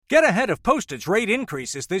Get ahead of postage rate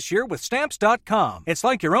increases this year with Stamps.com. It's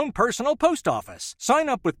like your own personal post office. Sign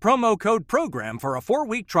up with promo code PROGRAM for a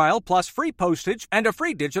 4-week trial plus free postage and a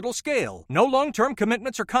free digital scale. No long-term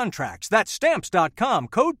commitments or contracts. That's Stamps.com,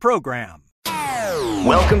 code PROGRAM.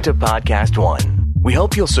 Welcome to Podcast One. We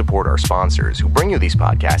hope you'll support our sponsors who bring you these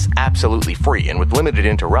podcasts absolutely free and with limited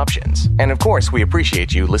interruptions. And of course, we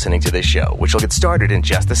appreciate you listening to this show, which will get started in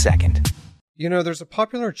just a second. You know, there's a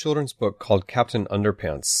popular children's book called Captain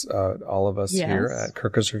Underpants. All of us here at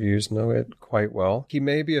Kirkus Reviews know it quite well. He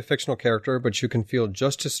may be a fictional character, but you can feel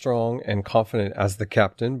just as strong and confident as the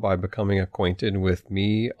captain by becoming acquainted with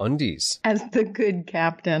MeUndies. As the good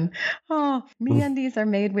captain. Oh, MeUndies are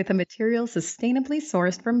made with a material sustainably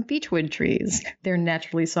sourced from beechwood trees. Their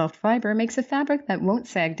naturally soft fiber makes a fabric that won't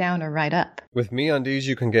sag down or ride up. With MeUndies,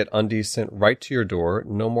 you can get undies sent right to your door.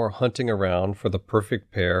 No more hunting around for the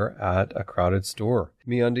perfect pair at a crowded store.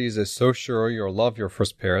 MeUndies is so sure you'll love your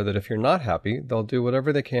first pair that if you're not happy, they'll do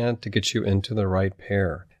whatever they can to get you into the right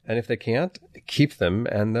pair. And if they can't, keep them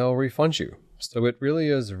and they'll refund you. So it really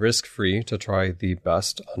is risk-free to try the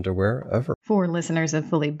best underwear ever. For listeners of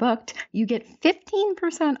Fully Booked, you get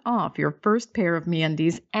 15% off your first pair of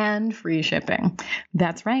MeUndies and free shipping.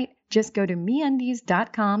 That's right. Just go to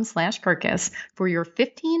MeUndies.com/Kirkus for your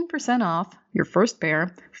 15% off your first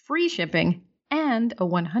pair, free shipping, and a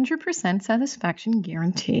 100% satisfaction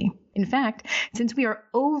guarantee. In fact, since we are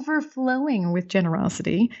overflowing with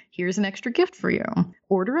generosity, here's an extra gift for you.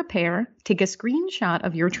 Order a pair, take a screenshot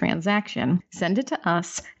of your transaction, send it to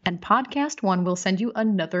us, and Podcast One will send you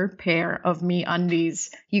another pair of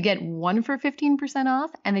MeUndies. You get one for 15%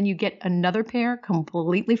 off, and then you get another pair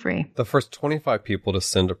completely free. The first 25 people to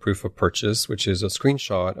send a proof of purchase, which is a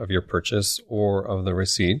screenshot of your purchase or of the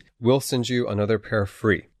receipt, will send you another pair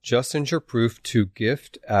free. Just send your proof to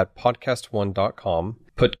gift@podcastone.com.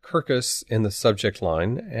 Put Kirkus in the subject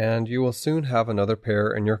line, and you will soon have another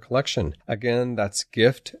pair in your collection. Again, that's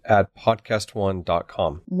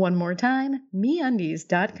gift@podcastone.com. One more time,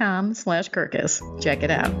 MeUndies.com/Kirkus. Check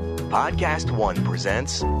it out. Podcast One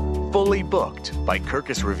presents Fully Booked by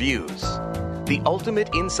Kirkus Reviews, the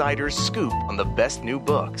ultimate insider's scoop on the best new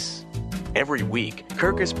books. Every week,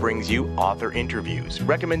 Kirkus brings you author interviews,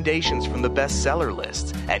 recommendations from the bestseller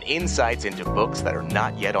lists, and insights into books that are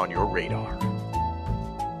not yet on your radar.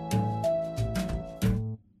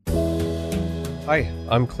 Hi,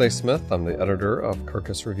 I'm Clay Smith. I'm the editor of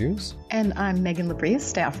Kirkus Reviews. And I'm Megan Labrie,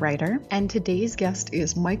 staff writer. And today's guest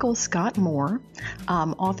is Michael Scott Moore,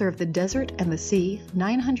 author of The Desert and the Sea,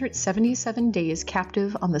 977 Days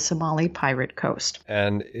Captive on the Somali Pirate Coast.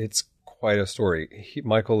 And it's quite a story.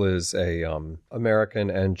 Michael is a American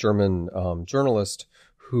and German journalist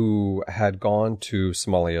who had gone to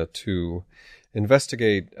Somalia to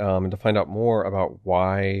investigate and to find out more about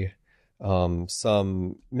why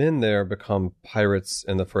some men there become pirates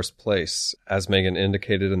in the first place. As Megan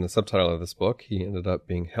indicated in the subtitle of this book, he ended up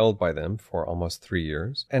being held by them for almost 3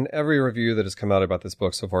 years. And every review that has come out about this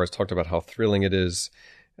book so far has talked about how thrilling it is.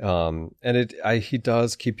 And he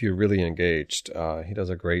does keep you really engaged. He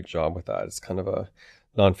does a great job with that. It's kind of a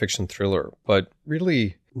nonfiction thriller, but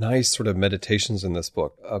really nice sort of meditations in this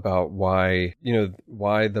book about why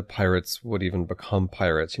the pirates would even become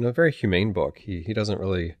pirates. A very humane book. He doesn't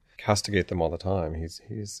really castigate them all the time.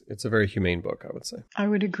 It's a very humane book, I would say. I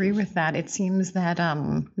would agree with that. It seems that,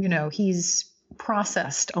 he's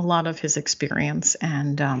processed a lot of his experience,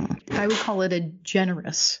 and I would call it a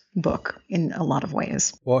generous book in a lot of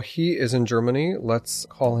ways. Well, he is in Germany. Let's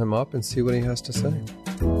call him up and see what he has to say.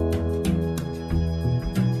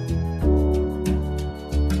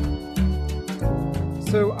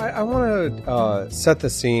 So I want to set the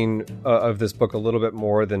scene of this book a little bit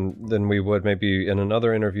more than we would maybe in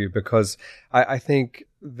another interview, because I think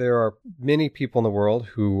there are many people in the world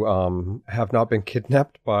who have not been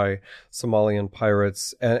kidnapped by Somalian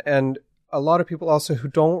pirates, and a lot of people also who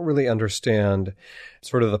don't really understand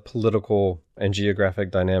sort of the political and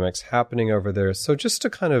geographic dynamics happening over there. So just to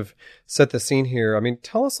kind of set the scene here,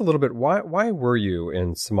 tell us a little bit, why were you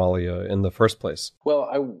in Somalia in the first place? Well,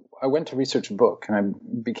 I went to research a book, and I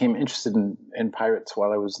became interested in pirates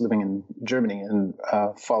while I was living in Germany and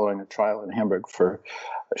following a trial in Hamburg for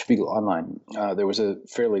Spiegel Online. There was a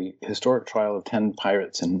fairly historic trial of 10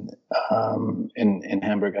 pirates in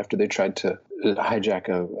Hamburg after they tried to hijack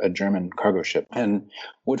a German cargo ship. And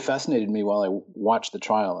what fascinated me while I watched the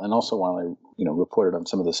trial, and also while I reported on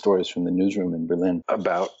some of the stories from the newsroom in Berlin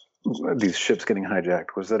about these ships getting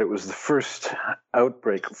hijacked, was that it was the first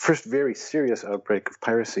very serious outbreak of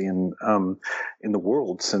piracy in the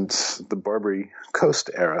world since the Barbary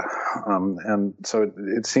Coast era, and so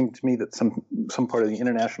it seemed to me that some part of the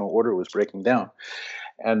international order was breaking down.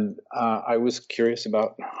 And I was curious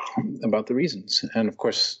about the reasons. And of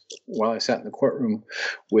course, while I sat in the courtroom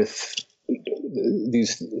with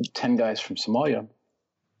these 10 guys from Somalia,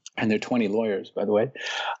 and they're 20 lawyers, by the way,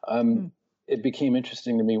 it became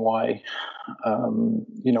interesting to me why,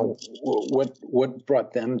 what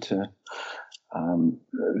brought them to.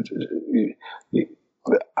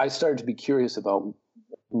 I started to be curious about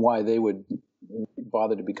why they would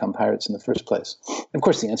bother to become pirates in the first place. And of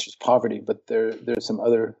course, the answer is poverty, but there's some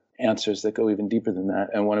other answers that go even deeper than that,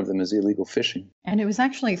 and one of them is illegal fishing. And it was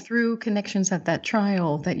actually through connections at that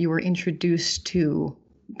trial that you were introduced to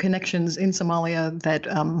connections in Somalia that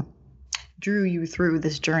drew you through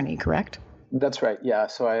this journey, correct? That's right. Yeah.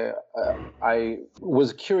 So I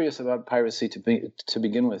was curious about piracy to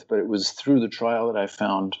begin with, but it was through the trial that I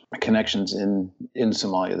found connections in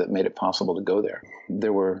Somalia that made it possible to go there.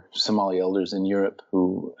 There were Somali elders in Europe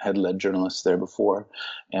who had led journalists there before,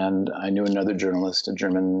 and I knew another journalist, a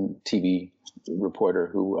German TV reporter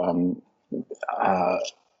who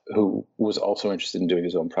was also interested in doing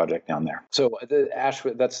his own project down there. So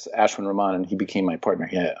that's Ashwin Rahman, and he became my partner.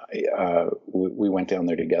 We went down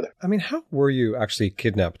there together. I mean, how were you actually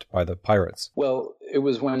kidnapped by the pirates? Well, it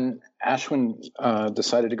was when Ashwin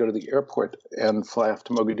decided to go to the airport and fly off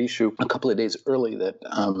to Mogadishu a couple of days early that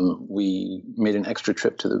we made an extra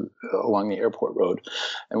trip along the airport road.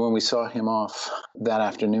 And when we saw him off that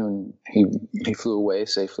afternoon, he flew away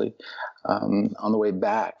safely. On the way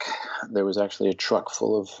back, there was actually a truck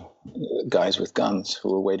full of guys with guns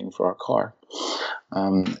who were waiting for our car.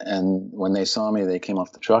 And when they saw me, they came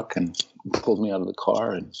off the truck and pulled me out of the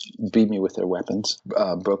car and beat me with their weapons,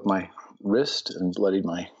 broke my wrist and bloodied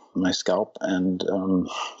my scalp, and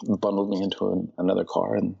bundled me into another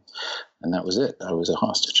car. And that was it. I was a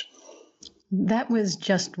hostage. That was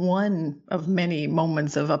just one of many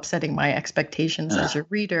moments of upsetting my expectations as a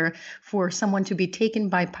reader for someone to be taken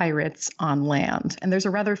by pirates on land. And there's a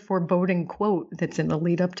rather foreboding quote that's in the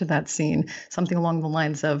lead up to that scene, something along the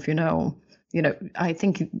lines of, I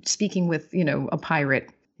think speaking with, a pirate,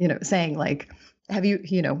 saying like, have you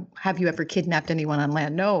ever kidnapped anyone on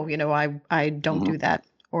land? No, I don't do that.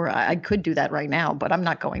 Or I could do that right now, but I'm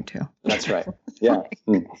not going to. That's right. Yeah.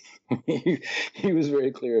 He was very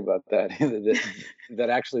clear about that, that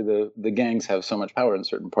actually the gangs have so much power in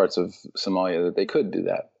certain parts of Somalia that they could do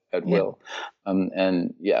that at will.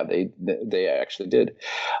 And yeah, they actually did.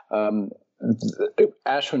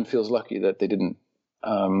 Ashwin feels lucky that they didn't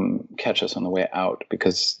catch us on the way out,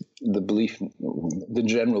 because the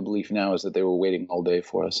general belief now is that they were waiting all day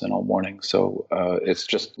for us and all morning. So it's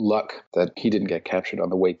just luck that he didn't get captured on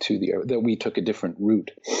the way to that we took a different route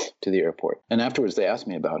to the airport. And afterwards, they asked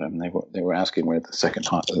me about him. They were asking where the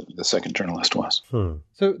second journalist was.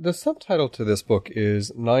 So the subtitle to this book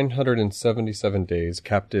is 977 Days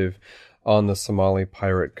Captive on the Somali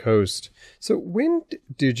Pirate Coast. So when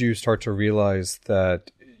did you start to realize that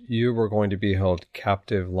you were going to be held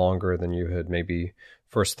captive longer than you had maybe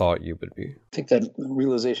first thought you would be? I think that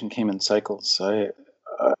realization came in cycles.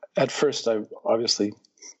 At first, I obviously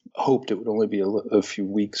hoped it would only be a few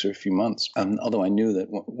weeks or a few months. Although I knew that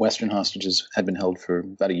Western hostages had been held for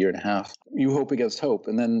about a year and a half. You hope against hope.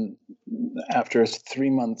 And then after 3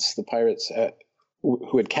 months, the pirates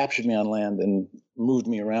who had captured me on land and moved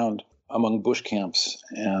me around among bush camps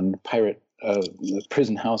and pirate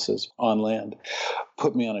prison houses on land,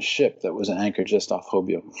 put me on a ship that was anchored just off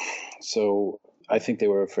Hobyo. So I think they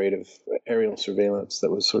were afraid of aerial surveillance that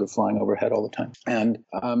was sort of flying overhead all the time. And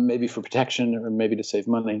maybe for protection or maybe to save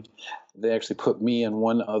money, they actually put me and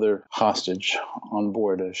one other hostage on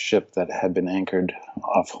board a ship that had been anchored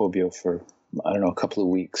off Hobyo for, a couple of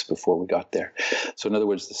weeks before we got there. So in other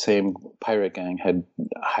words, the same pirate gang had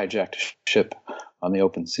hijacked a ship on the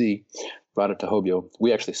open sea, brought it to Hobyo.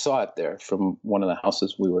 We actually saw it there from one of the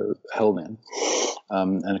houses we were held in.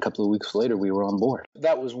 And a couple of weeks later, we were on board.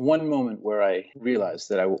 That was one moment where I realized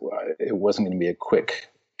that it wasn't going to be a quick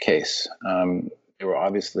case. They were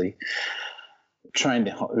obviously trying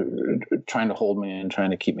to hold me and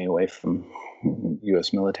trying to keep me away from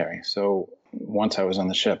U.S. military. So once I was on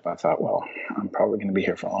the ship, I thought, well, I'm probably going to be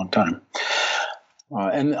here for a long time.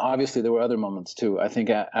 And obviously there were other moments too. I think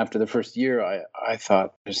after the first year, I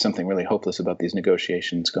thought there's something really hopeless about these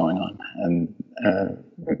negotiations going on. And,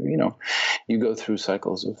 you go through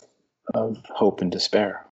cycles of hope and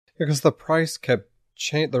despair. Because the price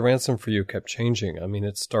the ransom for you kept changing. I mean,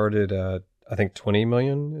 it started at, I think, 20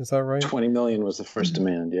 million. Is that right? 20 million was the first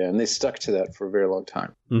demand. Yeah. And they stuck to that for a very long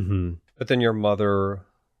time. Mm-hmm. But then your mother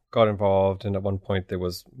got involved. And at one point there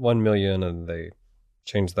was 1 million and they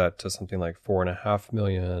changed that to something like 4.5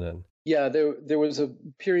 million. And Yeah, there was a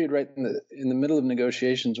period right in the middle of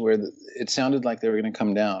negotiations where it sounded like they were going to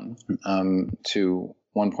come down to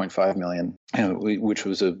 1.5 million, which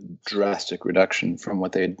was a drastic reduction from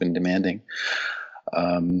what they had been demanding.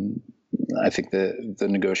 I think the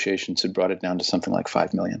negotiations had brought it down to something like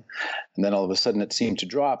 5 million. And then all of a sudden it seemed to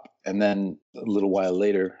drop. And then a little while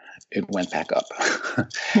later, it went back up.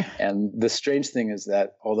 And the strange thing is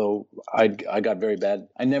that although I got very bad,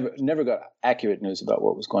 I never got accurate news about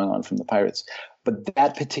what was going on from the pirates. But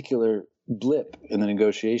that particular blip in the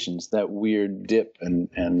negotiations, that weird dip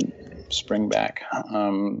and spring back,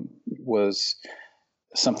 was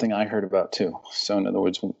something I heard about too. So in other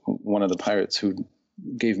words, one of the pirates who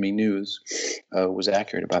gave me news was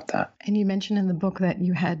accurate about that. And you mentioned in the book that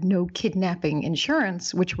you had no kidnapping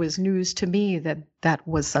insurance, which was news to me that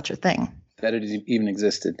was such a thing. That it even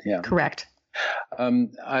existed, yeah. Correct.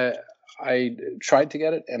 I tried to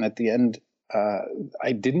get it, and at the end,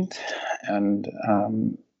 I didn't, and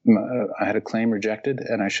I had a claim rejected,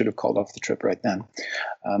 and I should have called off the trip right then.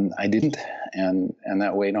 I didn't, and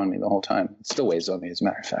that weighed on me the whole time. It still weighs on me, as a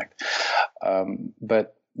matter of fact.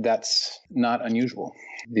 But that's not unusual.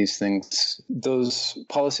 These things, those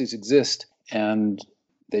policies exist, and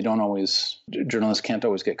journalists can't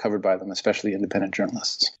always get covered by them, especially independent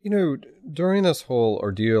journalists. During this whole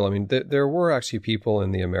ordeal, I mean, there were actually people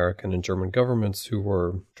in the American and German governments who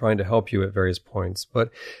were trying to help you at various points, but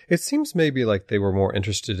it seems maybe like they were more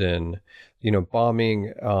interested in,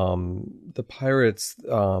 bombing the pirates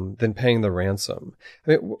than paying the ransom.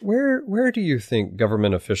 I mean, where do you think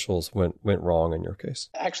government officials went wrong in your case?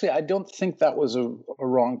 Actually, I don't think that was a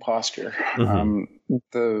wrong posture. Mm-hmm.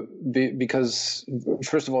 Because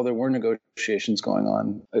first of all, there were negotiations going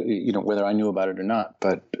on, whether I knew about it or not.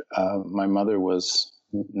 But my mother was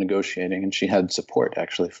negotiating, and she had support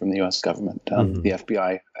actually from the U.S. government. Mm-hmm. The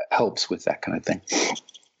FBI helps with that kind of thing.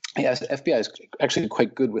 Yes, the FBI is actually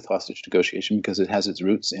quite good with hostage negotiation because it has its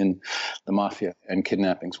roots in the mafia, and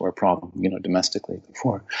kidnappings were a problem, domestically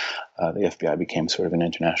before the FBI became sort of an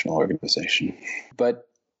international organization. But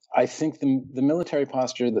I think the military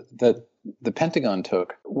posture that the Pentagon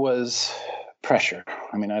took was pressure.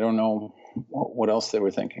 I mean, I don't know what else they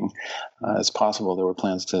were thinking. It's possible there were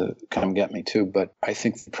plans to come get me too, but I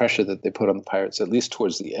think the pressure that they put on the pirates, at least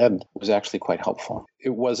towards the end, was actually quite helpful.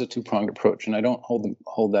 It was a two-pronged approach, and I don't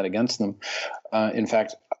hold that against them. In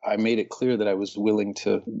fact, I made it clear that I was willing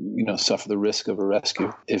to, suffer the risk of a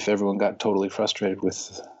rescue if everyone got totally frustrated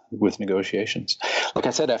with negotiations. Like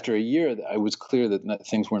I said, after a year, I was clear that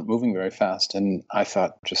things weren't moving very fast, and I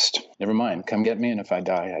thought, just never mind, come get me, and if I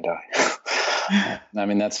die, I die. I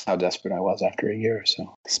mean, that's how desperate I was after a year or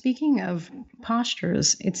so. Speaking of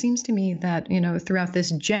postures, it seems to me that, throughout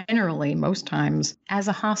this, generally, most times, as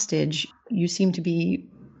a hostage, you seem to be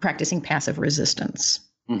practicing passive resistance.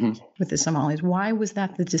 Mm-hmm. With the Somalis. Why was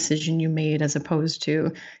that the decision you made as opposed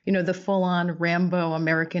to, the full-on Rambo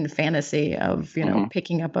American fantasy of, mm-hmm.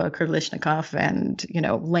 picking up a Kalashnikov and,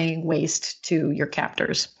 laying waste to your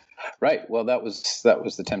captors? Right. Well, that was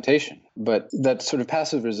the temptation. But that sort of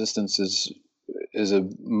passive resistance is a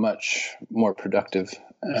much more productive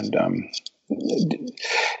and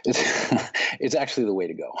it's actually the way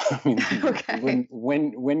to go. I mean, okay.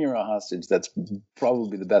 when you're a hostage, that's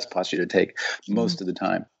probably the best posture to take most mm-hmm. of the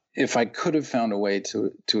time. If I could have found a way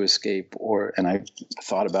to escape, and I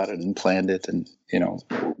thought about it and planned it, and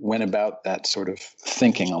went about that sort of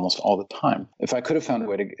thinking almost all the time. If I could have found a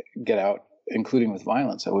way to get out, including with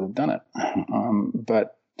violence, I would have done it.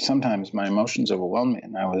 But sometimes my emotions overwhelmed me,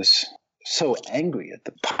 and I was so angry at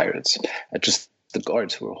the pirates, at just the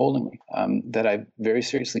guards who were holding me, that I very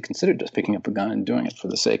seriously considered just picking up a gun and doing it for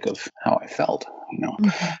the sake of how I felt, mm-hmm.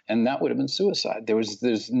 And that would have been suicide.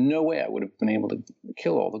 There's no way I would have been able to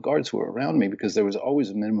kill all the guards who were around me, because there was always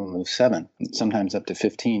a minimum of 7, sometimes up to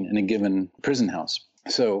 15 in a given prison house.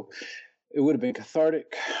 So it would have been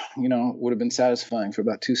cathartic, would have been satisfying for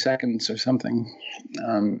about 2 seconds or something,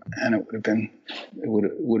 and it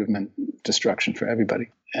would have meant destruction for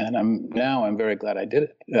everybody. And I'm very glad I did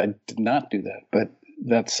it. I did not do that, but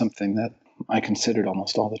that's something that I considered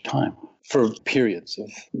almost all the time for periods of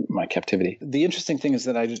my captivity. The interesting thing is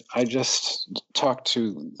that I just talked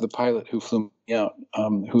to the pilot who flew me out,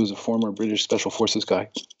 who's a former British Special Forces guy,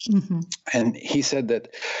 mm-hmm. and he said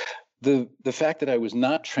that the fact that I was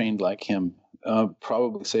not trained like him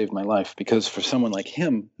probably saved my life, because for someone like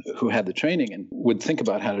him who had the training and would think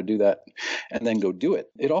about how to do that and then go do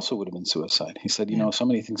it, it also would have been suicide. He said, so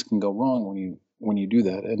many things can go wrong when you do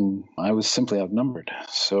that, and I was simply outnumbered.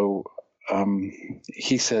 So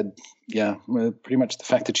he said, pretty much the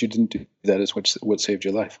fact that you didn't do that is what saved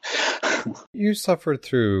your life. You suffered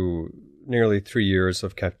through nearly 3 years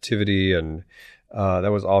of captivity, and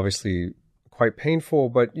that was obviously quite painful,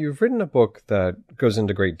 but you've written a book that goes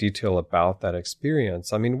into great detail about that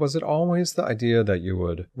experience. I mean, was it always the idea that you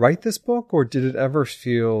would write this book, or did it ever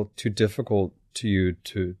feel too difficult to you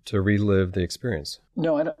to relive the experience?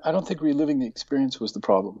 No, I don't think reliving the experience was the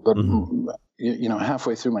problem. But,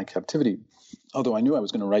 halfway through my captivity, although I knew I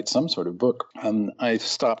was going to write some sort of book, I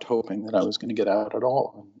stopped hoping that I was going to get out at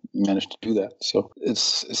all. And managed to do that. So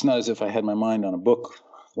it's not as if I had my mind on a book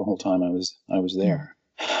the whole time I was there.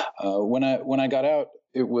 When I got out,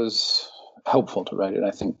 it was helpful to write it,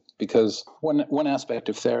 I think, because one aspect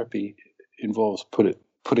of therapy involves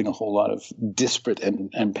putting a whole lot of disparate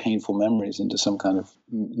and painful memories into some kind of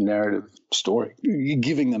narrative story,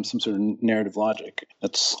 giving them some sort of narrative logic.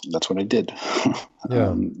 That's what I did.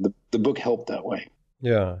 Yeah. The book helped that way.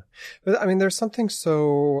 Yeah. But I mean, there's something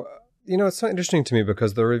so... it's so interesting to me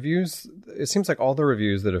because the reviews, it seems like all the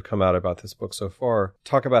reviews that have come out about this book so far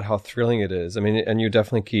talk about how thrilling it is. I mean, and you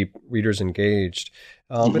definitely keep readers engaged.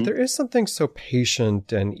 But there is something so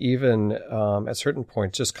patient and even at certain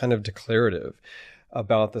points just kind of declarative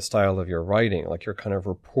about the style of your writing, like you're kind of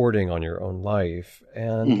reporting on your own life.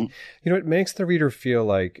 And, it makes the reader feel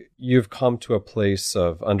like you've come to a place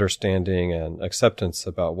of understanding and acceptance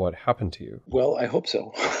about what happened to you. Well, I hope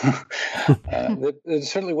so. It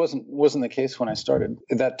certainly wasn't the case when I started.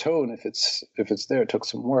 That tone, if it's there, it took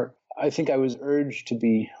some work. I think I was urged to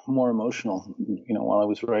be more emotional, while I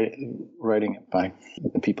was writing it by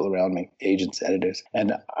the people around me, agents, editors.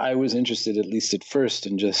 And I was interested, at least at first,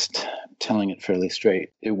 in just telling it fairly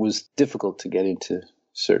straight. It was difficult to get into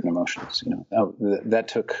certain emotions, that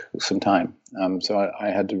took some time. So I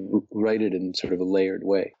had to write it in sort of a layered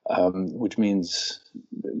way, which means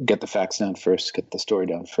get the facts down first, get the story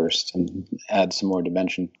down first, and add some more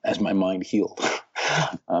dimension as my mind healed.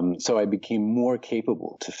 So I became more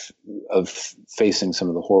capable of facing some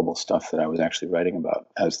of the horrible stuff that I was actually writing about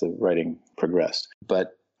as the writing progressed.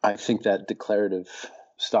 But I think that declarative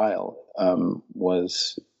style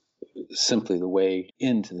was simply the way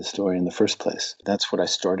into the story in the first place. That's what I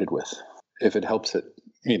started with. If it helps it,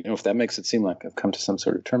 if that makes it seem like I've come to some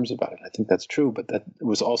sort of terms about it, I think that's true. But that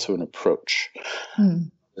was also an approach. It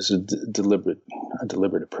was a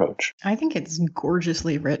deliberate approach. I think it's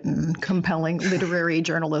gorgeously written, compelling literary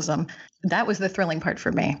journalism. That was the thrilling part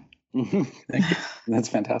for me. Thank you. That's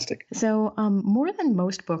fantastic. So more than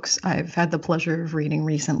most books I've had the pleasure of reading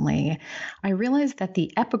recently, I realized that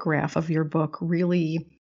the epigraph of your book really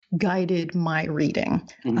guided my reading.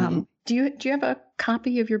 Do you have a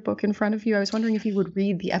copy of your book in front of you? I was wondering if you would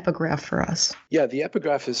read the epigraph for us. Yeah, the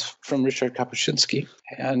epigraph is from Richard Kapuscinski,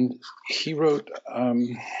 and he wrote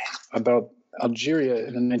about Algeria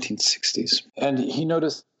in the 1960s. And he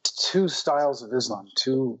noticed two styles of Islam,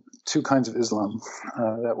 two kinds of Islam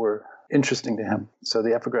that were interesting to him. So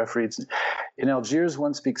the epigraph reads, in Algiers,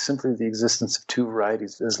 one speaks simply of the existence of two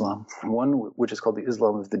varieties of Islam, one which is called the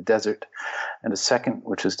Islam of the desert, and a second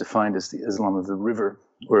which is defined as the Islam of the river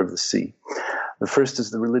or of the sea. The first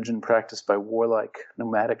is the religion practiced by warlike,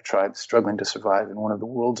 nomadic tribes struggling to survive in one of the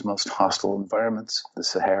world's most hostile environments, the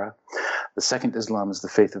Sahara. The second Islam is the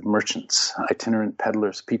faith of merchants, itinerant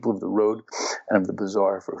peddlers, people of the road and of the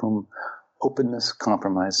bazaar, for whom openness,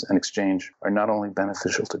 compromise, and exchange are not only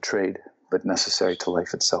beneficial to trade, but necessary to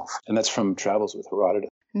life itself. And that's from Travels with Herodotus.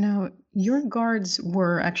 Now, your guards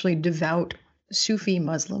were actually devout Sufi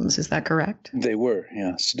Muslims, is that correct? They were,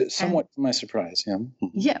 yes. Somewhat to my surprise, yeah.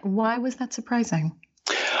 Yeah, why was that surprising?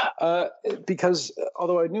 Because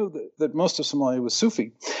although I knew that most of Somalia was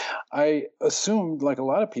Sufi, I assumed, like a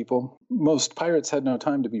lot of people, most pirates had no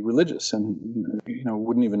time to be religious and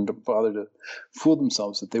wouldn't even bother to fool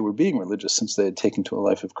themselves that they were being religious since they had taken to a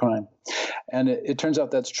life of crime. And it turns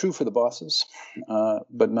out that's true for the bosses,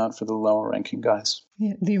 but not for the lower ranking guys.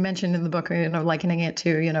 Yeah, you mentioned in the book, likening it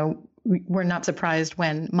to, we're not surprised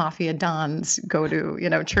when mafia dons go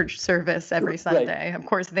to, church service every Sunday. Right. Of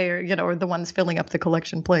course, they're, are the ones filling up the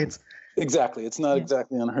collection plates. Exactly. It's not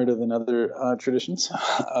exactly unheard of in other traditions,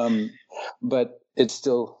 but it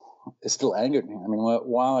still angered me. I mean,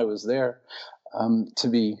 while I was there, to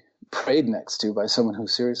be prayed next to by someone who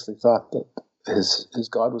seriously thought that his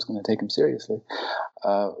God was going to take him seriously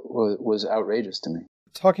was outrageous to me.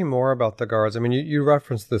 Talking more about the guards, I mean, you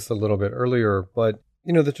referenced this a little bit earlier, but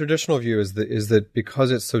the traditional view is that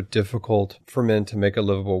because it's so difficult for men to make a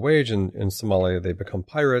livable wage in Somalia, they become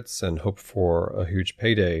pirates and hope for a huge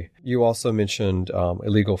payday. You also mentioned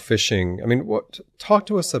illegal fishing. I mean, talk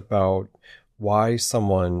to us about why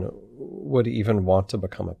someone would even want to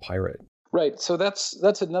become a pirate. Right. So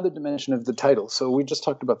that's another dimension of the title. So we just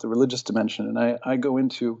talked about the religious dimension, and I go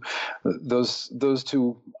into those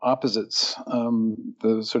two opposites,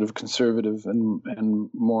 the sort of conservative and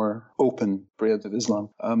more open brand of Islam.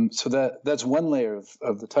 So that's one layer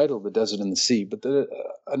of the title, The Desert and the Sea. But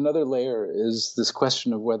another layer is this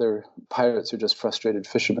question of whether pirates are just frustrated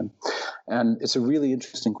fishermen. And it's a really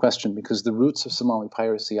interesting question because the roots of Somali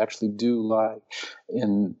piracy actually do lie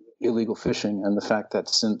in illegal fishing and the fact that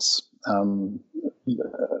since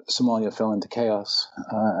Somalia fell into chaos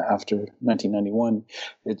after 1991,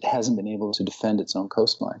 it hasn't been able to defend its own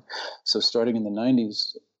coastline. So starting in the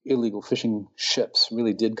 90s, illegal fishing ships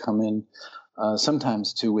really did come in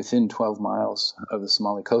sometimes to within 12 miles of the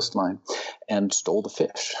Somali coastline and stole the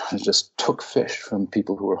fish. It just took fish from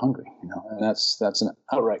people who were hungry, and that's an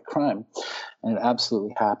outright crime. And it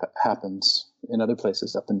absolutely happens in other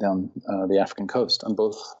places up and down the African coast on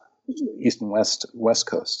both east and west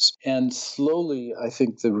coasts. And slowly, I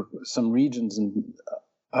think some regions in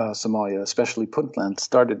Somalia, especially Puntland,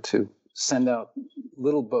 started to send out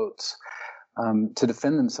little boats to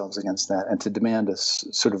defend themselves against that and to demand a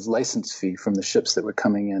sort of license fee from the ships that were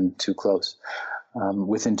coming in too close.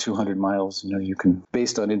 Within 200 miles, you can,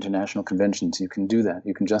 based on international conventions, you can do that.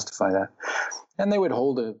 You can justify that. And they would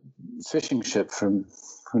hold a fishing ship from,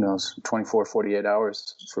 24, 48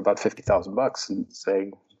 hours for about $50,000 and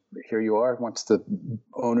say, here you are. Once the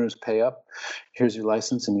owners pay up, here's your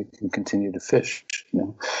license, and you can continue to fish.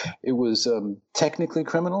 It was technically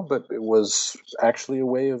criminal, but it was actually a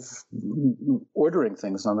way of ordering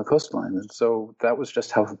things on the coastline. And so that was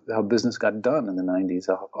just how business got done in the 90s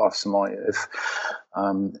off Somalia.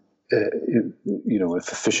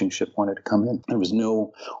 If a fishing ship wanted to come in, there was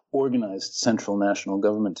no organized central national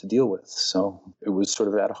government to deal with. So it was sort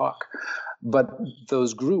of ad hoc. But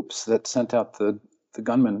those groups that sent out the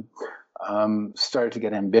gunmen started to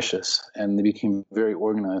get ambitious, and they became very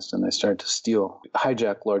organized, and they started to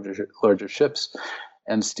hijack larger ships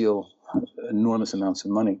and steal enormous amounts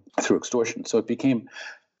of money through extortion. So it became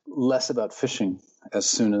less about fishing as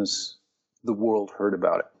soon as the world heard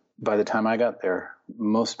about it. By the time I got there,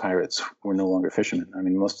 most pirates were no longer fishermen. I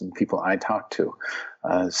mean, most of the people I talked to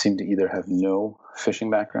seemed to either have no fishing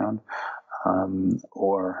background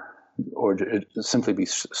or simply be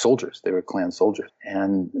soldiers. They were clan soldiers.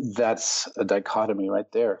 And that's a dichotomy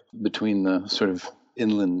right there between the sort of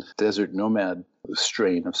inland desert nomad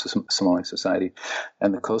strain of Somali society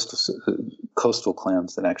and the coastal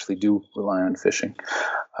clans that actually do rely on fishing.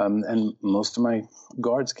 And most of my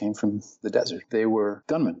guards came from the desert. They were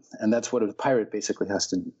gunmen, and that's what a pirate basically has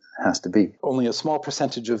to be. Only a small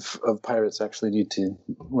percentage of pirates actually need to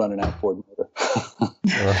run an outboard motor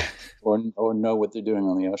or know what they're doing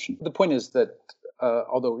on the ocean. The point is that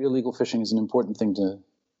although illegal fishing is an important thing to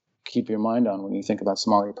keep your mind on when you think about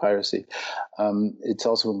Somali piracy, it's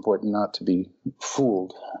also important not to be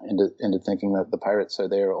fooled into thinking that the pirates are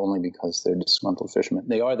there only because they're disgruntled fishermen.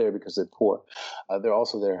 They are there because they're poor. They're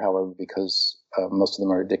also there, however, because most of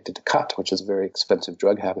them are addicted to khat, which is a very expensive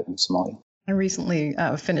drug habit in Somalia. I recently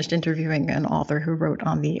finished interviewing an author who wrote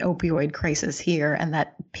on the opioid crisis here, and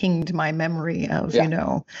that pinged my memory of,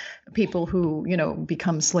 people who,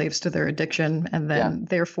 become slaves to their addiction and then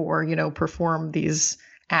therefore, perform these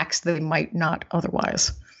acts they might not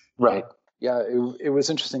otherwise. Right. Yeah, it was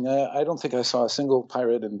interesting. I don't think I saw a single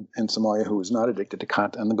pirate in Somalia who was not addicted to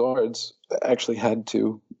khat, and the guards actually had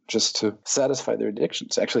to, just to satisfy their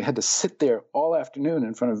addictions, actually had to sit there all afternoon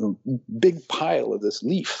in front of a big pile of this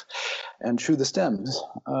leaf and chew the stems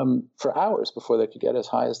for hours before they could get as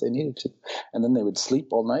high as they needed to. And then they would sleep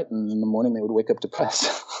all night, and in the morning they would wake up depressed.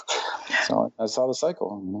 So I saw the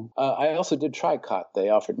cycle. I also did try khat. They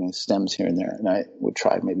offered me stems here and there, and I would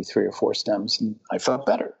try maybe 3 or 4 stems, and I felt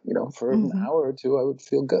better. For an hour or two, I would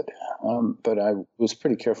feel good. But I was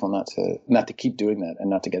pretty careful not to keep doing that and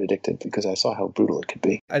not to get addicted, because I saw how brutal it could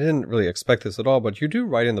be. I didn't really expect this at all, but you do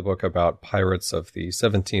write in the book about pirates of the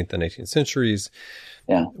 17th and 18th centuries.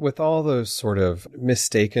 Yeah. With all those sort of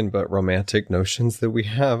mistaken but romantic notions that we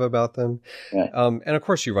have about them. Right. And of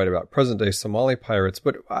course you write about present day Somali pirates,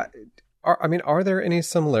 but are there any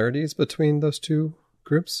similarities between those two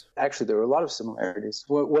groups? Actually, there were a lot of similarities.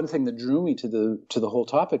 One thing that drew me to the whole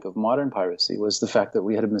topic of modern piracy was the fact that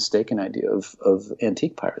we had a mistaken idea of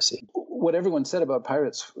antique piracy. What everyone said about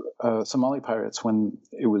pirates, Somali pirates, when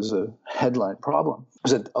it was a headline problem,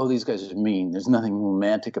 was that, these guys are mean. There's nothing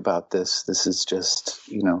romantic about this. This is just,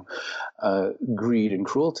 greed and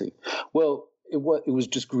cruelty. Well, it was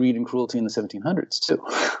just greed and cruelty in the 1700s too.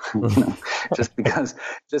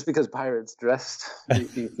 Just because pirates dressed,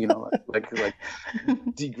 like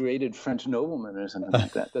degraded French noblemen or something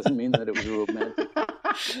like that, doesn't mean that it was a romantic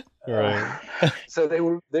Right. So they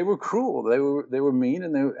were cruel. They were mean,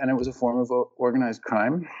 and it was a form of organized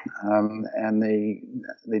crime. And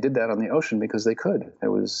they did that on the ocean because they could. It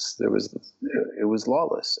was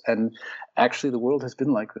lawless. And actually, the world has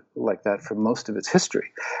been like that for most of its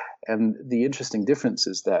history. And the interesting difference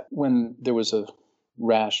is that when there was a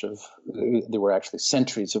rash of, there were actually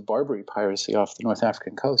centuries of Barbary piracy off the North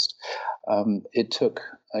African coast. It took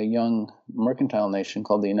a young mercantile nation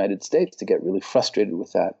called the United States to get really frustrated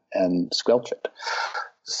with that and squelch it.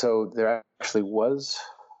 So there actually was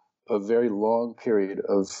a very long period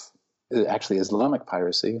of actually Islamic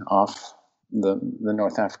piracy off the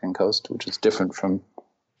North African coast, which is different from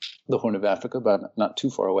the Horn of Africa, but not too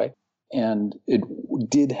far away. And it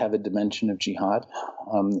did have a dimension of jihad.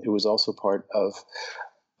 It was also part of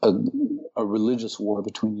a religious war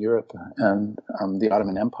between Europe and the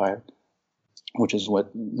Ottoman Empire, which is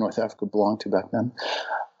what North Africa belonged to back then.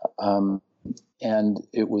 And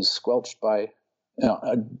it was squelched by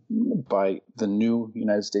the new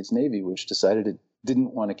United States Navy, which decided it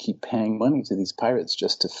didn't want to keep paying money to these pirates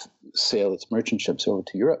just to sail its merchant ships over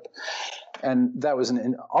to Europe. And that was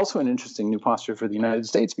also an interesting new posture for the United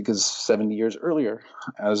States, because 70 years earlier,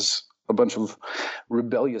 as a bunch of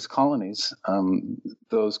rebellious colonies,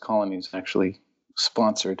 those colonies actually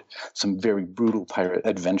sponsored some very brutal pirate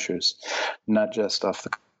adventures, not just off the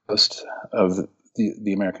coast of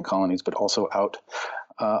the American colonies, but also out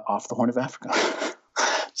off the Horn of Africa.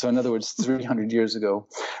 So in other words, 300 years ago,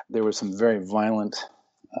 there were some very violent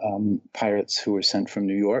pirates who were sent from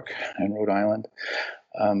New York and Rhode Island,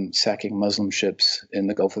 sacking Muslim ships in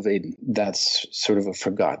the Gulf of Aden. That's sort of a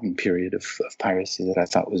forgotten period of piracy that I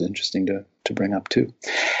thought was interesting to bring up too.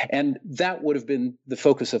 And that would have been the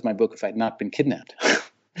focus of my book if I'd not been kidnapped.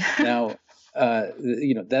 Now,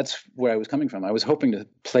 that's where I was coming from. I was hoping to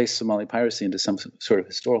place Somali piracy into some sort of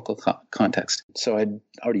historical context. So I'd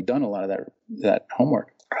already done a lot of that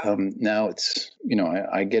homework. Now it's,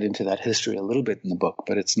 I get into that history a little bit in the book,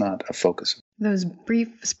 but it's not a focus. Those brief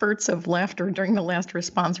spurts of laughter during the last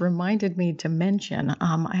response reminded me to mention,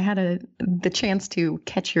 I had the chance to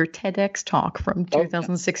catch your TEDx talk from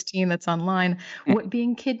 2016 that's online. What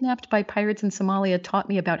being kidnapped by pirates in Somalia taught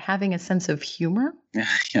me about having a sense of humor.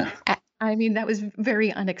 Yeah. I mean, that was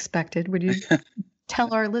very unexpected. Would you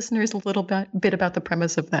tell our listeners a little bit about the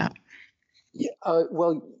premise of that?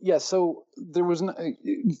 Yeah, So there was,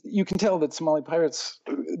 you can tell that Somali pirates,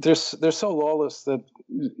 they're so lawless that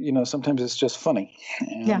sometimes it's just funny.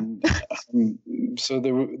 And, so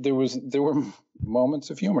there were moments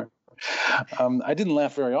of humor. I didn't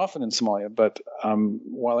laugh very often in Somalia, but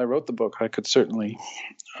while I wrote the book, I could certainly,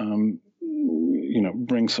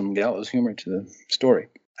 bring some gallows humor to the story.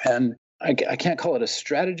 And I can't call it a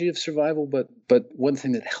strategy of survival, but one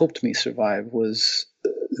thing that helped me survive was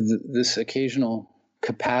this occasional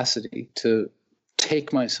capacity to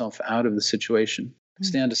take myself out of the situation,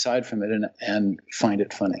 stand aside from it, and find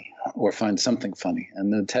it funny, or find something funny.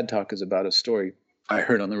 And the TED Talk is about a story I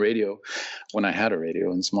heard on the radio when I had a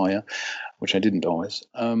radio in Somalia, which I didn't always,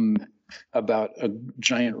 about a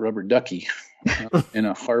giant rubber ducky in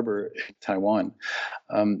a harbor in Taiwan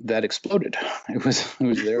that exploded. It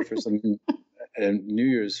was there for some New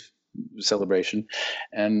Year's celebration,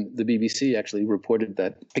 and the BBC actually reported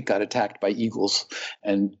that it got attacked by eagles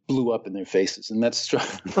and blew up in their faces, and that's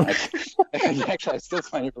actually I still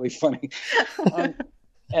find it really funny.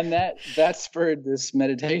 And that spurred this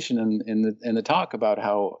meditation in the talk about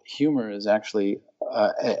how humor is actually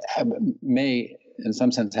may in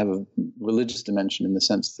some sense have a religious dimension, in the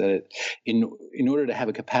sense that in order to have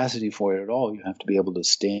a capacity for it at all, you have to be able to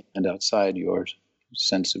stand outside your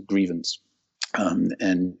sense of grievance.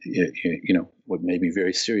 And what may be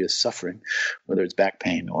very serious suffering, whether it's back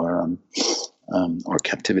pain or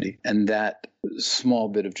captivity, and that small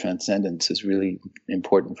bit of transcendence is really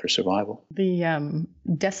important for survival. The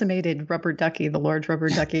decimated rubber ducky, the large rubber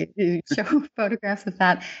ducky, you show photographs of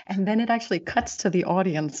that, and then it actually cuts to the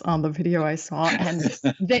audience on the video I saw, and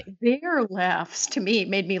their laughs to me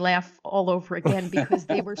made me laugh all over again, because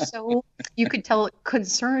they were so, you could tell,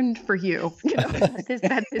 concerned for you, that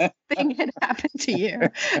this thing had happened to you,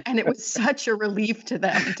 and it was such a relief to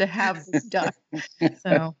them to have this duck.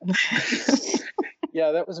 So.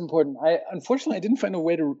 Yeah, that was important. Unfortunately, I didn't find a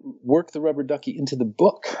way to work the rubber ducky into the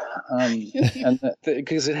book,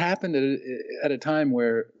 because it happened at a time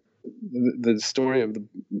where the story of the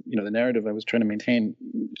narrative I was trying to maintain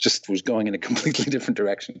just was going in a completely different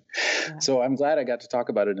direction. Yeah. So I'm glad I got to talk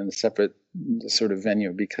about it in a separate sort of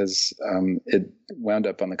venue, because it wound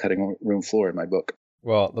up on the cutting room floor in my book.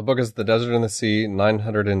 Well, the book is The Desert and the Sea,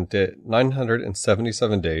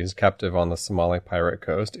 977 Days Captive on the Somali Pirate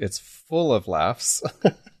Coast. It's full of laughs.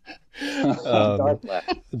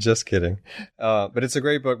 Just kidding. But it's a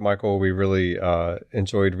great book, Michael. We really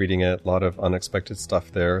enjoyed reading it. A lot of unexpected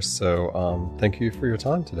stuff there. So thank you for your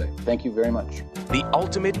time today. Thank you very much. The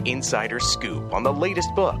ultimate insider scoop on the latest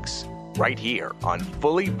books, right here on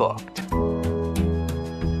Fully Booked.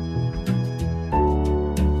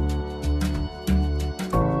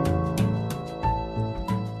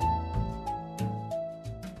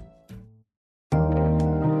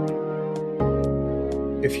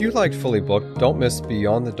 If you liked Fully Booked, don't miss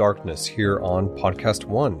Beyond the Darkness here on Podcast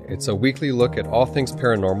One. It's a weekly look at all things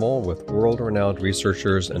paranormal with world-renowned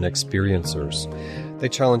researchers and experiencers. They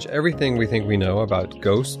challenge everything we think we know about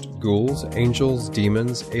ghosts, ghouls, angels,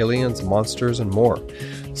 demons, aliens, monsters, and more.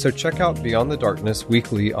 So check out Beyond the Darkness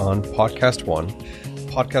weekly on Podcast One,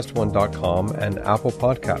 podcastone.com, and Apple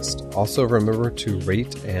Podcast. Also remember to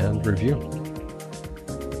rate and review.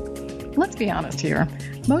 Let's be honest here.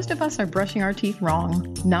 Most of us are brushing our teeth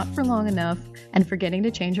wrong, not for long enough, and forgetting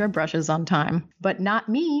to change our brushes on time. But not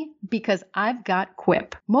me, because I've got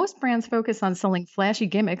Quip. Most brands focus on selling flashy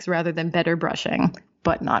gimmicks rather than better brushing,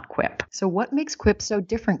 but not Quip. So what makes Quip so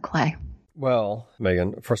different, Clay? Well,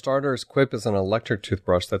 Megan, for starters, Quip is an electric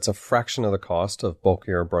toothbrush that's a fraction of the cost of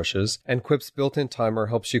bulkier brushes, and Quip's built-in timer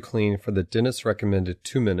helps you clean for the dentist's recommended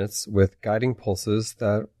 2 minutes with guiding pulses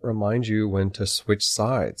that remind you when to switch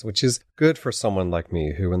sides, which is good for someone like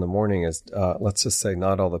me who in the morning is, let's just say,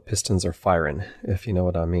 not all the pistons are firing, if you know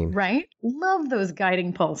what I mean. Right? Love those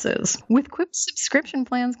guiding pulses. With Quip's subscription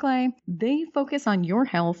plans, Clay, they focus on your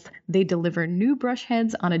health. They deliver new brush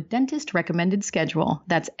heads on a dentist-recommended schedule.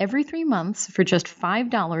 That's every 3 months for just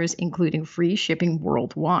 $5, including free shipping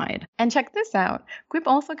worldwide. And check this out. Quip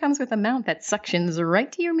also comes with a mount that suctions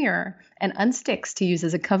right to your mirror and unsticks to use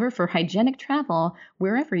as a cover for hygienic travel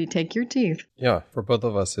wherever you take your teeth. Yeah, for both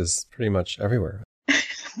of us is pretty much everywhere.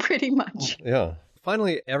 Pretty much. Yeah.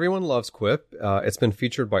 Finally, everyone loves Quip. It's been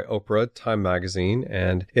featured by Oprah, Time Magazine,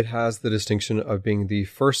 and it has the distinction of being the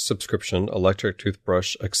first subscription electric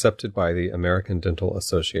toothbrush accepted by the American Dental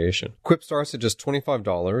Association. Quip starts at just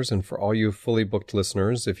 $25, and for all you fully booked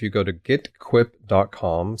listeners, if you go to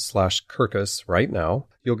getquip.com/Kirkus right now,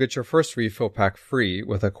 you'll get your first refill pack free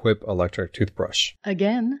with a Quip electric toothbrush.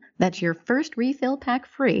 Again, that's your first refill pack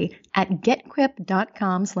free at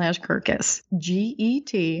getquip.com/Kirkus.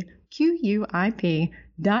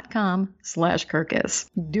 GETQUIP.com/Kirkus.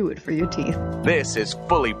 Do it for your teeth. This is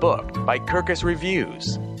Fully Booked by Kirkus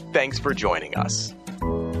Reviews. Thanks for joining us.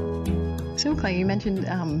 So, Clay, you mentioned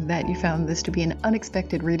that you found this to be an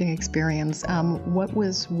unexpected reading experience. What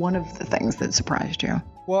was one of the things that surprised you?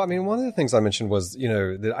 Well, I mean, one of the things I mentioned was,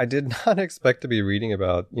 that I did not expect to be reading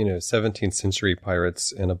about, 17th century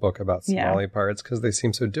pirates in a book about Somali pirates because they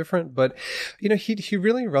seem so different. But, he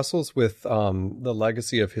really wrestles with the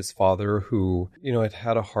legacy of his father who,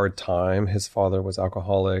 had a hard time. His father was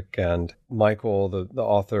alcoholic, and Michael, the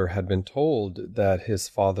author, had been told that his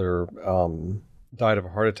father died of a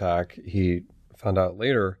heart attack. He found out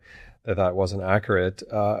later that wasn't accurate.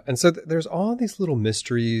 And so there's all these little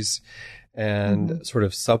mysteries and sort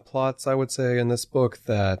of subplots, I would say, in this book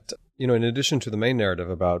that, in addition to the main narrative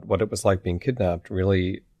about what it was like being kidnapped,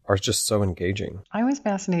 really are just so engaging. I was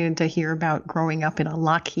fascinated to hear about growing up in a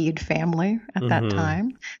Lockheed family at that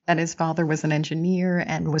time, that his father was an engineer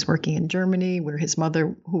and was working in Germany, where his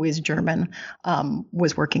mother, who is German,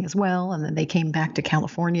 was working as well. And then they came back to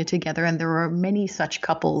California together. And there are many such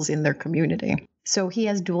couples in their community. So he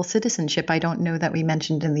has dual citizenship. I don't know that we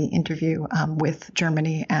mentioned in the interview with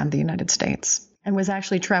Germany and the United States, and was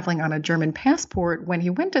actually traveling on a German passport when he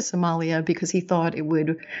went to Somalia because he thought it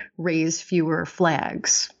would raise fewer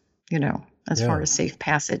flags, as far as safe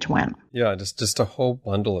passage went. Yeah, just a whole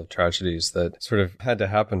bundle of tragedies that sort of had to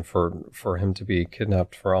happen for him to be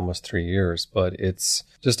kidnapped for almost 3 years. But it's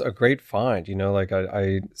just a great find,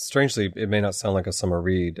 I strangely, it may not sound like a summer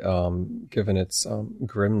read, given its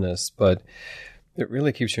grimness, but it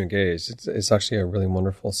really keeps you engaged. It's actually a really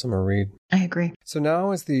wonderful summer read. I agree. So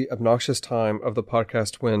now is the obnoxious time of the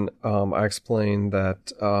podcast when I explain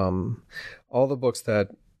that all the books that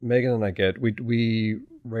Megan and I get, we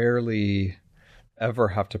rarely ever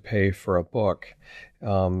have to pay for a book.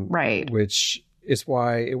 Right. Which is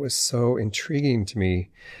why it was so intriguing to me.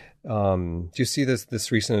 Do you see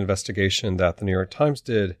this recent investigation that the New York Times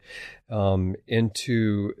did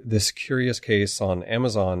into this curious case on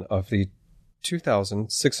Amazon of the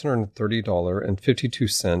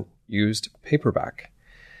 $2,630.52 used paperback?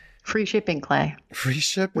 Free shipping, Clay. Free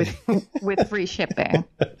shipping. With free shipping.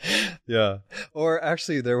 Yeah. Or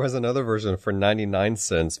actually, there was another version for 99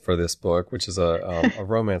 cents for this book, which is a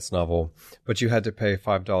romance novel, but you had to pay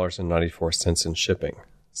 $5.94 in shipping.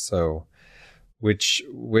 So which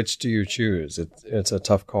do you choose? It's a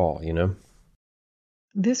tough call, you know?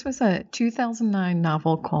 This was a 2009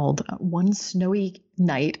 novel called One Snowy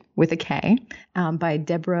Night with a K by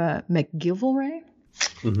Deborah McGilvray.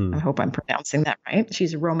 I hope I'm pronouncing that right.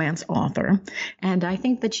 She's a romance author. And I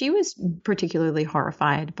think that she was particularly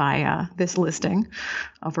horrified by this listing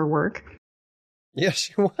of her work. Yeah,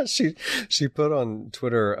 she was. She put on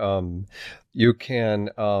Twitter, you can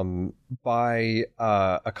buy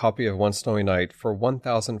a copy of One Snowy Night for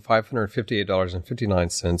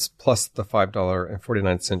 $1,558.59 plus the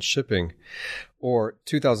 $5.49 shipping, or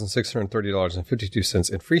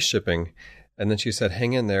 $2,630.52 in free shipping. And then she said,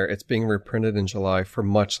 hang in there, it's being reprinted in July for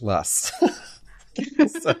much less.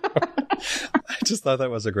 So, I just thought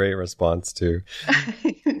that was a great response to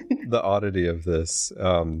the oddity of this.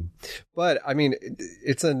 But I mean,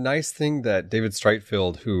 it's a nice thing that David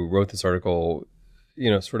Streitfeld, who wrote this article,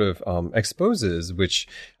 you know, sort of exposes, which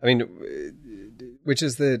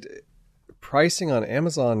is that pricing on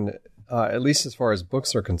Amazon, at least as far as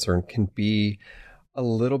books are concerned, can be a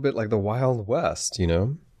little bit like the Wild West, you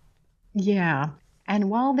know? Yeah. And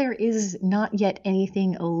while there is not yet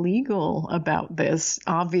anything illegal about this,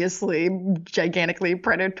 obviously gigantically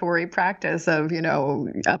predatory practice of, you know,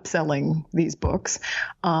 upselling these books,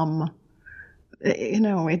 you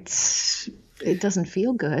know, it doesn't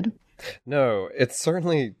feel good. No, it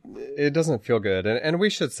doesn't feel good. And we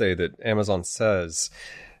should say that Amazon says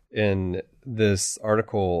in this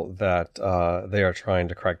article that they are trying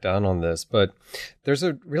to crack down on this. But there's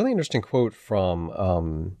a really interesting quote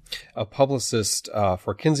from a publicist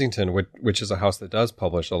for Kensington, which is a house that does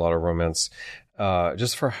publish a lot of romance,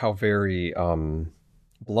 just for how very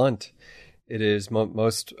blunt it is.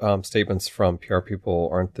 Most statements from PR people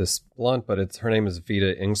aren't this blunt, but her name is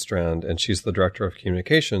Vita Engstrand, and she's the director of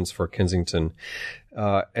communications for Kensington.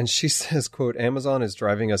 And she says, quote, Amazon is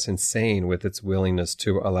driving us insane with its willingness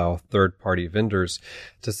to allow third-party vendors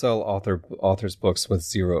to sell authors' books with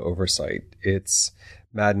zero oversight. It's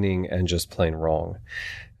maddening and just plain wrong.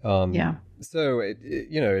 Yeah. So, it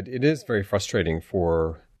is very frustrating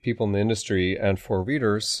for people in the industry and for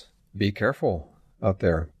readers. Be careful out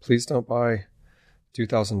there. Please don't buy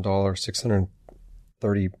 $2,000,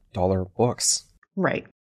 $630 books. Right.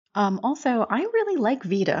 Also, I really like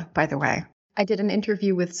Vita, by the way. I did an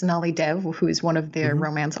interview with Sonali Dev, who is one of their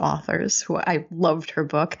romance authors, who I loved her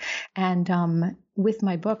book. And with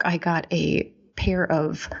my book, I got a pair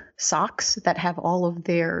of socks that have all of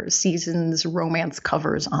their season's romance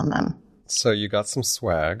covers on them. So you got some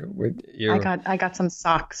swag with your... I got some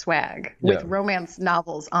sock swag with romance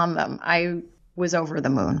novels on them. I was over the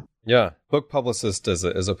moon. Yeah. Book publicist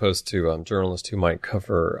as opposed to journalist who might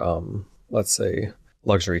cover, let's say,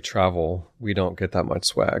 luxury travel. We don't get that much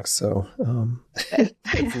swag. So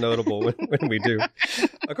it's notable when we do.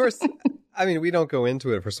 Of course, I mean, we don't go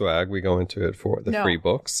into it for swag. We go into it for the free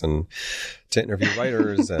books and to interview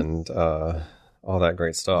writers and all that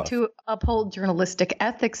great stuff. To uphold journalistic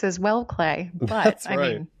ethics as well, Clay. But That's right.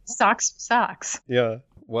 I mean, socks. Yeah.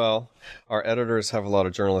 Well, our editors have a lot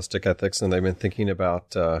of journalistic ethics, and they've been thinking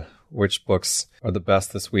about which books are the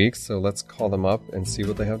best this week. So let's call them up and see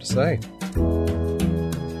what they have to say.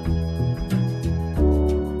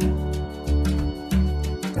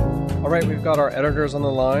 All right, we've got our editors on the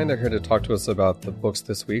line. They're here to talk to us about the books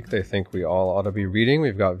this week they think we all ought to be reading.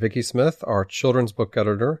 We've got Vicki Smith, our children's book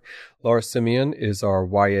editor. Laura Simeon is our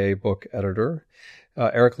YA book editor.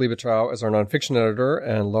 Eric Liebetrau is our nonfiction editor,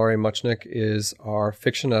 and Laurie Muchnick is our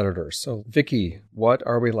fiction editor. So, Vicki, what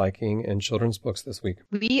are we liking in children's books this week?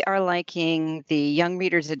 We are liking the Young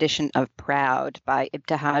Readers edition of Proud by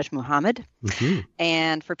Ibtihaj Muhammad. Mm-hmm.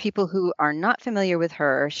 And for people who are not familiar with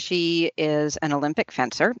her, she is an Olympic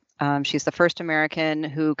fencer. She's the first American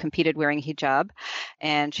who competed wearing hijab,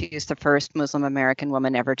 and she's the first Muslim American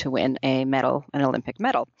woman ever to win an Olympic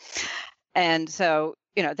medal. And so,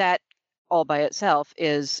 that all by itself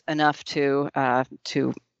is enough to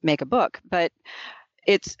make a book. But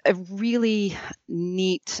it's a really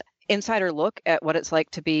neat insider look at what it's like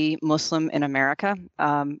to be Muslim in America.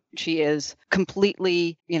 She is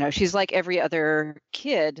completely, she's like every other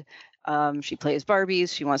kid. She plays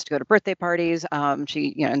Barbies. She wants to go to birthday parties. And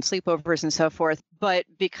sleepovers and so forth. But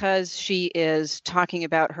because she is talking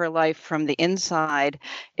about her life from the inside,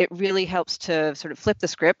 it really helps to sort of flip the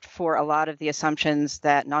script for a lot of the assumptions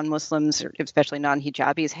that non-Muslims, especially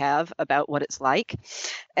non-hijabis, have about what it's like.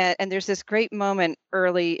 And there's this great moment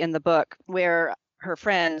early in the book where her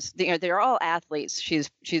friends, they're all athletes.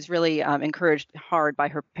 She's really encouraged hard by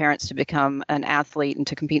her parents to become an athlete and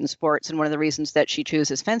to compete in sports. And one of the reasons that she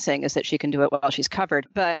chooses fencing is that she can do it while she's covered.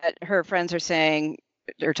 But her friends are saying,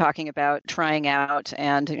 they're talking about trying out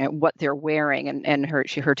and what they're wearing, and her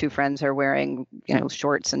two friends are wearing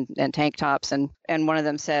shorts and tank tops, and one of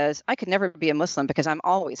them says, I could never be a Muslim because I'm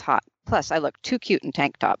always hot. Plus, I look too cute in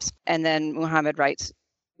tank tops. And then Muhammad writes,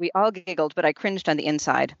 we all giggled, but I cringed on the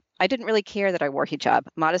inside. I didn't really care that I wore hijab.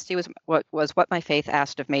 Modesty was what my faith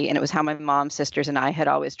asked of me, and it was how my mom, sisters, and I had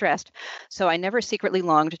always dressed. So I never secretly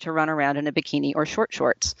longed to run around in a bikini or short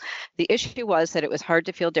shorts. The issue was that it was hard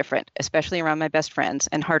to feel different, especially around my best friends,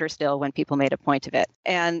 and harder still when people made a point of it.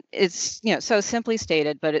 And it's, so simply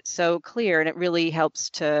stated, but it's so clear, and it really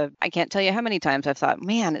helps to, I can't tell you how many times I've thought,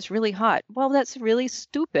 man, it's really hot. Well, that's really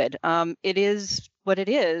stupid. It is what it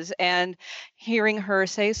is, and hearing her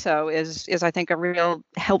say so is I think a real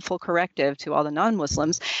helpful corrective to all the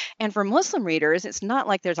non-Muslims. And for Muslim readers, it's not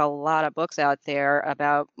like there's a lot of books out there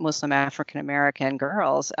about Muslim African American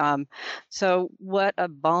girls. So what a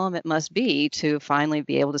balm it must be to finally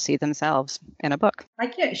be able to see themselves in a book.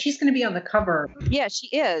 She's going to be on the cover. Yeah,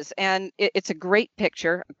 she is, and it's a great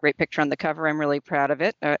picture on the cover. I'm really proud of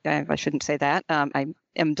it. I shouldn't say that. I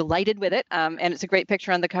am delighted with it. And it's a great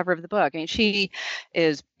picture on the cover of the book. I mean, she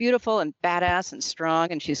is beautiful and badass and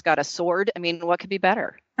strong, and she's got a sword. I mean, what could be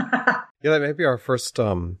better? Yeah, that may be our first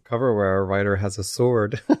cover where our writer has a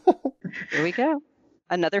sword. Here we go.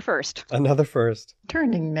 Another first.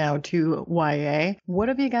 Turning now to YA. What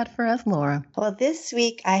have you got for us, Laura? Well, this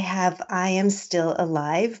week I have I Am Still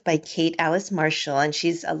Alive by Kate Alice Marshall, and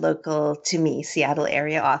she's a local to me, Seattle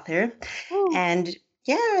area author. Ooh. And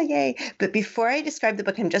yeah, yay. But before I describe the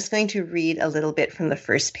book, I'm just going to read a little bit from the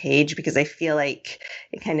first page because I feel like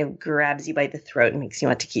it kind of grabs you by the throat and makes you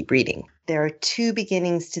want to keep reading. There are two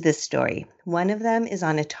beginnings to this story. One of them is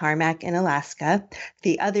on a tarmac in Alaska,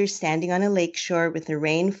 the other standing on a lakeshore with the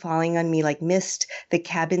rain falling on me like mist, the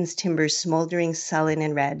cabin's timbers smoldering sullen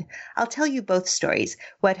and red. I'll tell you both stories,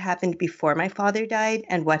 what happened before my father died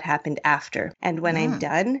and what happened after. And when I'm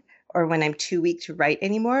done, or when I'm too weak to write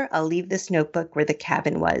anymore, I'll leave this notebook where the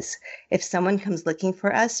cabin was. If someone comes looking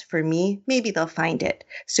for us, for me, maybe they'll find it.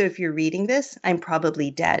 So if you're reading this, I'm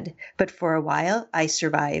probably dead. But for a while, I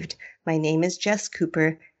survived. My name is Jess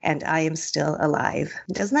Cooper, and I am still alive.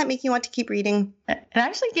 Doesn't that make you want to keep reading? It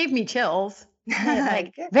actually gave me chills.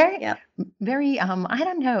 Very, I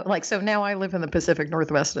don't know. Like, so now I live in the Pacific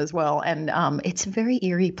Northwest as well, and it's a very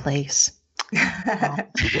eerie place.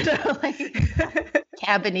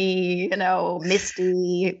 Cabiny,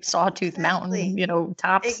 misty, Sawtooth Mountain,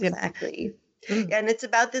 tops. Exactly. And it's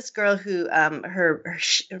about this girl who her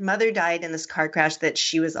mother died in this car crash that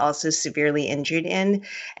she was also severely injured in.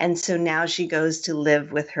 And so now she goes to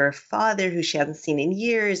live with her father, who she hasn't seen in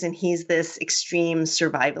years. And he's this extreme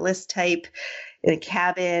survivalist type in a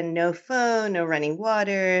cabin, no phone, no running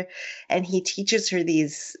water. And he teaches her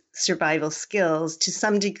these survival skills to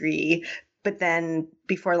some degree. But then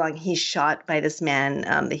before long, he's shot by this man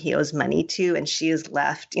that he owes money to, and she is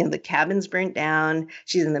left. The cabin's burnt down.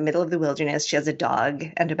 She's in the middle of the wilderness. She has a dog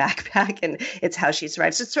and a backpack, and it's how she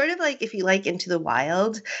survives. So it's sort of like if you like Into the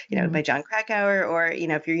Wild, by Jon Krakauer, or,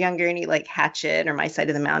 if you're younger and you like Hatchet or My Side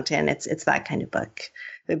of the Mountain, it's that kind of book.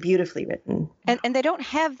 They're beautifully written. And they don't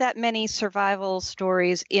have that many survival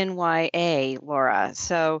stories in YA, Laura.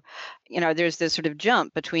 So, there's this sort of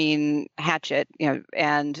jump between Hatchet,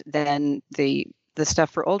 and then the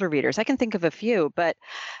stuff for older readers. I can think of a few, but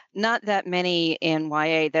not that many in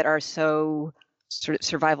YA that are so sort of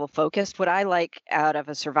survival focused. What I like out of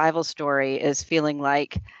a survival story is feeling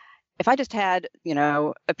like if I just had,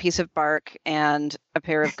 a piece of bark and a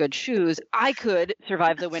pair of good shoes, I could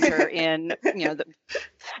survive the winter in,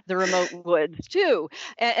 the remote woods too.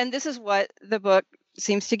 And this is what the book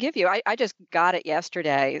seems to give you. I just got it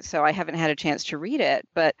yesterday, so I haven't had a chance to read it,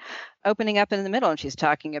 but opening up in the middle, and she's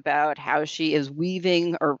talking about how she is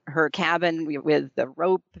weaving her cabin with the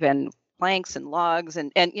rope and planks and logs.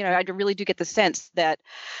 And I really do get the sense that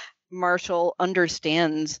Marshall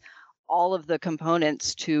understands all of the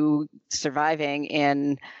components to surviving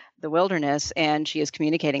in the wilderness, and she is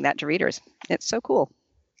communicating that to readers. It's so cool.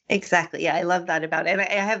 Exactly. Yeah, I love that about it. And I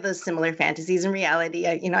have those similar fantasies in reality.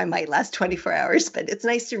 I might last 24 hours, but it's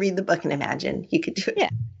nice to read the book and imagine you could do it. Yeah.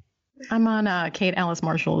 I'm on Kate Alice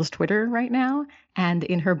Marshall's Twitter right now, and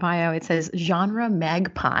in her bio it says genre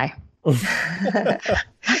magpie.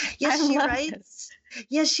 Yes, she writes.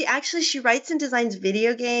 Yes, she writes and designs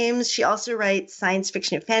video games. She also writes science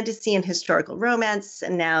fiction and fantasy and historical romance,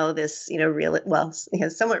 and now this,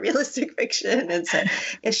 somewhat realistic fiction. And so,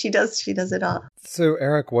 yes, she does it all. So,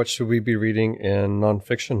 Eric, what should we be reading in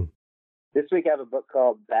nonfiction? This week I have a book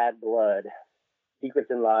called Bad Blood, Secrets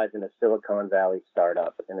and Lies in a Silicon Valley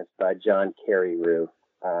Startup, and it's by John Carreyrou.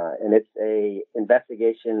 And it's a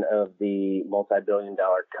investigation of the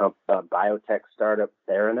multi-billion-dollar biotech startup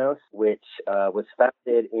Theranos, which was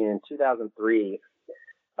founded in 2003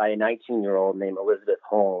 by a 19-year-old named Elizabeth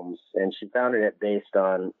Holmes. And she founded it based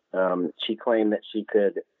on, she claimed that she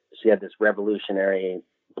had this revolutionary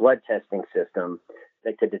blood testing system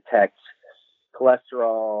that could detect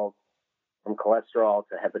cholesterol, from cholesterol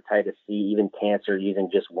to hepatitis C, even cancer, using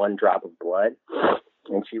just one drop of blood.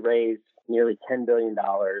 And she raised nearly $10 billion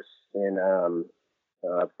in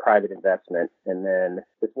private investment. And then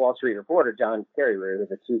this Wall Street reporter, John Carreyrou,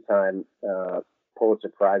 who's a two-time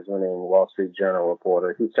Pulitzer Prize-winning Wall Street Journal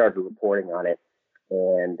reporter, he started reporting on it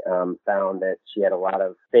and found that she had a lot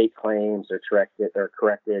of fake claims or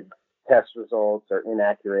corrected test results or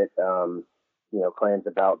inaccurate claims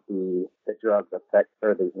about the drug's effect,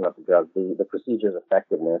 or the procedure's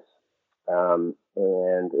effectiveness.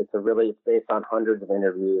 And it's based on hundreds of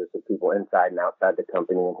interviews with people inside and outside the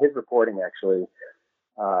company. And his reporting actually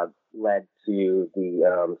led to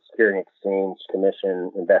the Security and Exchange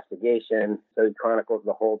Commission investigation. So he chronicles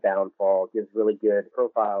the whole downfall, gives really good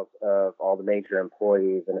profiles of all the major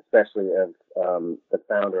employees, and especially of the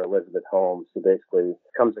founder, Elizabeth Holmes, who basically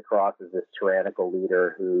comes across as this tyrannical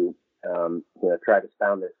leader who tried to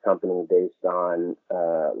found this company based on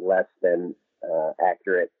less than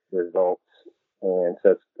accurate results. And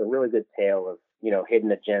so it's a really good tale of, hidden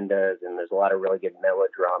agendas, and there's a lot of really good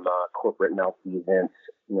melodrama, corporate malfeasance.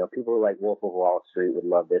 People who like Wolf of Wall Street would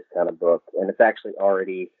love this kind of book. And it's actually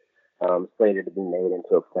already slated to be made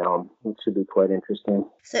into a film, which should be quite interesting.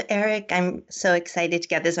 So, Eric, I'm so excited to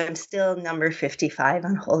get this. I'm still number 55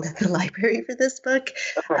 on hold at the library for this book.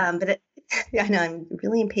 I know I'm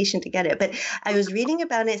really impatient to get it. But I was reading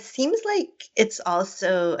about it. It seems like it's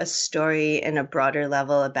also a story in a broader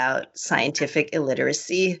level about scientific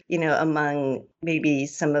illiteracy, among maybe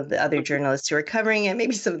some of the other journalists who are covering it,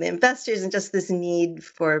 maybe some of the investors, and just this need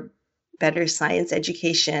for better science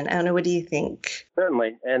education. I don't know. What do you think?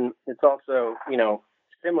 Certainly. And it's also,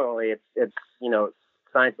 similarly, it's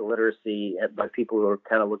science illiteracy by people who are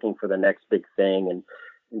kind of looking for the next big thing, and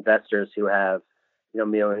investors who have,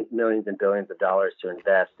 millions and billions of dollars to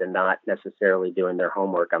invest and not necessarily doing their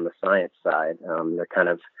homework on the science side. They're kind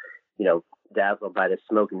of, dazzled by the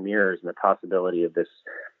smoke and mirrors and the possibility of this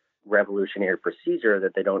revolutionary procedure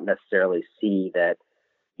that they don't necessarily see that,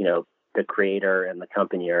 the creator and the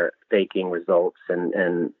company are faking results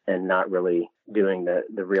and not really doing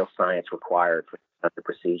the real science required for the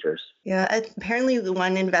procedures. Yeah, apparently the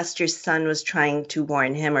one investor's son was trying to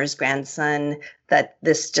warn him, or his grandson, that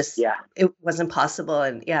this it wasn't possible.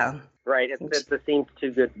 And right. It seems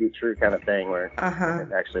too good to be true kind of thing where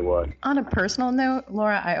it actually was. On a personal note,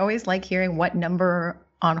 Laura, I always like hearing what number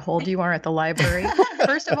on hold you are at the library.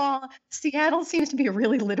 First of all, Seattle seems to be a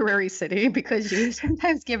really literary city because you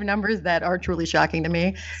sometimes give numbers that are truly shocking to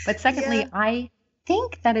me. But secondly, I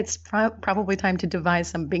think that it's probably time to devise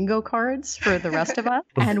some bingo cards for the rest of us,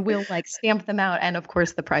 and we'll stamp them out. And of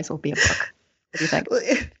course, the prize will be a book. What do you think? Well,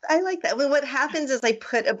 I like that. Well, what happens is I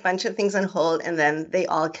put a bunch of things on hold, and then they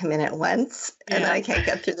all come in at once, and then I can't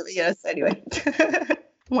get through them. So anyway.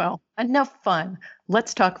 Well, enough fun.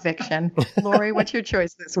 Let's talk fiction. Lori, what's your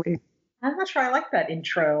choice this week? I'm not sure I like that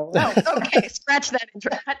intro. Oh, okay. Scratch that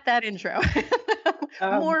intro. Cut that intro.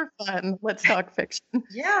 More fun. Let's talk fiction.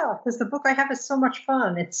 Yeah, because the book I have is so much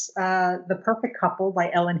fun. It's The Perfect Couple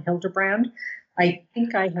by Ellen Hilderbrand. I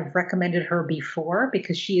think I have recommended her before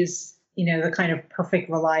because she is, the kind of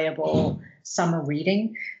perfect, reliable summer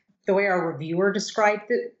reading. The way our reviewer described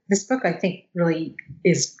this book, I think really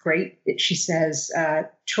is great. She says,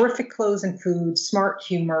 terrific clothes and food, smart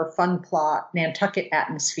humor, fun plot, Nantucket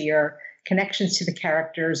atmosphere, connections to the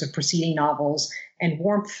characters of preceding novels, and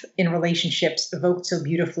warmth in relationships evoked so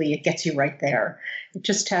beautifully, it gets you right there. It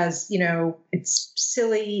just has, it's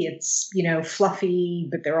silly, it's, fluffy,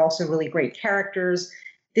 but they're also really great characters.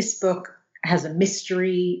 This book has a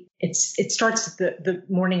mystery. It starts at the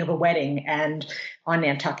morning of a wedding and on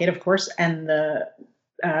Nantucket, of course, and the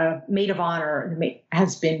maid of honor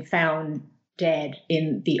has been found dead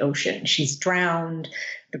in the ocean. She's drowned.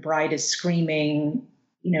 The bride is screaming.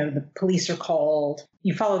 The police are called.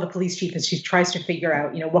 You follow the police chief as she tries to figure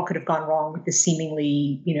out, what could have gone wrong with this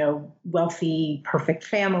seemingly, wealthy, perfect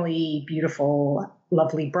family, beautiful,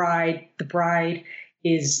 lovely bride. The bride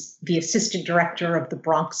is the assistant director of the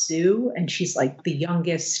Bronx Zoo, and she's like the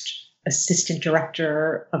youngest assistant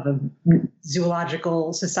director of a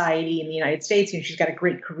zoological society in the United States. She's got a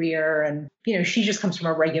great career, and she just comes from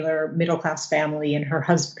a regular middle class family, and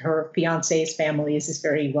her fiance's family is this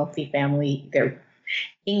very wealthy family. They're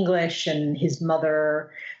English, and his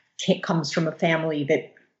mother comes from a family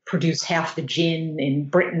that produced half the gin in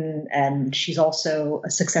Britain, and she's also a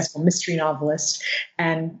successful mystery novelist.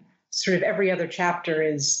 And sort of every other chapter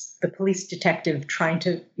is the police detective trying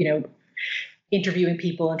to, interviewing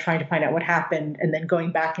people and trying to find out what happened, and then going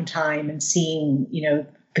back in time and seeing,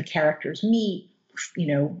 the characters meet,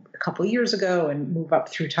 a couple of years ago and move up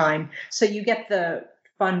through time. So you get the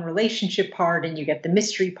fun relationship part and you get the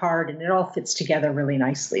mystery part, and it all fits together really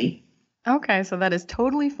nicely. Okay, so that is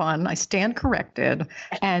totally fun. I stand corrected.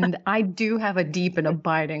 And I do have a deep and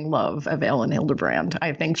abiding love of Elin Hilderbrand.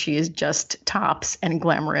 I think she is just tops and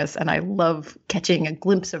glamorous. And I love catching a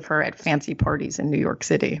glimpse of her at fancy parties in New York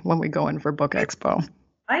City when we go in for Book Expo.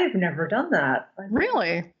 I have never done that.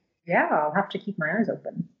 Really? Yeah, I'll have to keep my eyes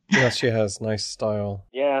open. Yeah, she has nice style.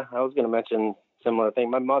 Yeah, I was going to mention similar thing.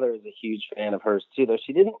 My mother is a huge fan of hers too, though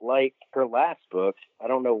she didn't like her last book. I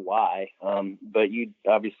don't know why, but you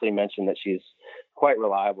obviously mentioned that she's quite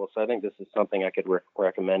reliable, so I think this is something I could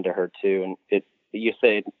recommend to her too. And you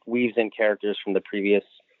say it weaves in characters from the previous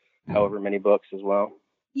however many books as well.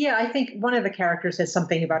 Yeah, I think one of the characters says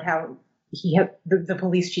something about how he had the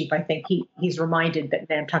police chief. I think he's reminded that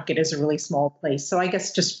Nantucket is a really small place. So I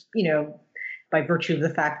guess just by virtue of the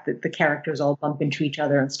fact that the characters all bump into each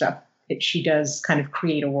other and stuff, she does kind of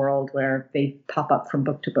create a world where they pop up from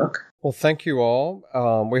book to book. Well, thank you all.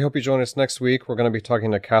 We hope you join us next week. We're going to be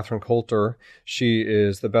talking to Catherine Coulter. She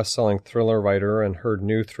is the best-selling thriller writer, and her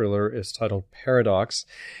new thriller is titled Paradox.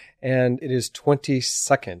 And it is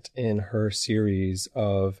 22nd in her series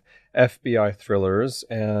of FBI thrillers.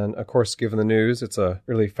 And of course, given the news, it's a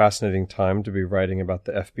really fascinating time to be writing about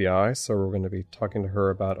the FBI. So we're going to be talking to her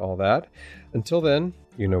about all that. Until then,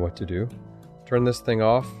 you know what to do. Turn this thing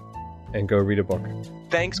off and go read a book.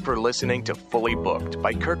 Thanks for listening to Fully Booked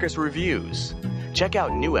by Kirkus Reviews. Check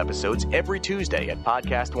out new episodes every Tuesday at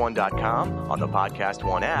podcastone.com, on the Podcast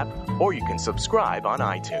One app, or you can subscribe on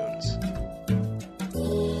iTunes.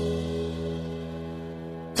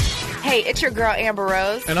 Hey, it's your girl, Amber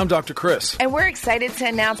Rose. And I'm Dr. Chris. And we're excited to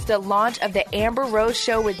announce the launch of the Amber Rose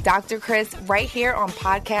Show with Dr. Chris right here on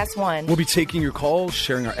Podcast One. We'll be taking your calls,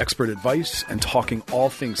 sharing our expert advice, and talking all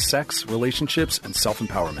things sex, relationships, and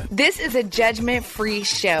self-empowerment. This is a judgment-free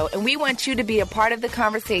show, and we want you to be a part of the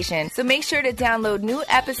conversation. So make sure to download new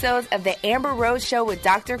episodes of the Amber Rose Show with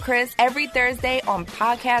Dr. Chris every Thursday on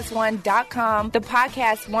podcastone.com, the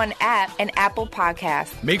Podcast One app, and Apple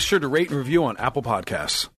Podcasts. Make sure to rate and review on Apple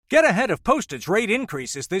Podcasts. Get ahead of postage rate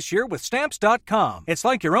increases this year with Stamps.com. It's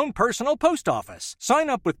like your own personal post office. Sign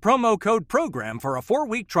up with promo code PROGRAM for a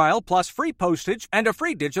 4-week trial plus free postage and a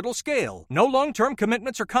free digital scale. No long-term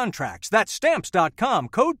commitments or contracts. That's Stamps.com,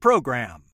 code PROGRAM.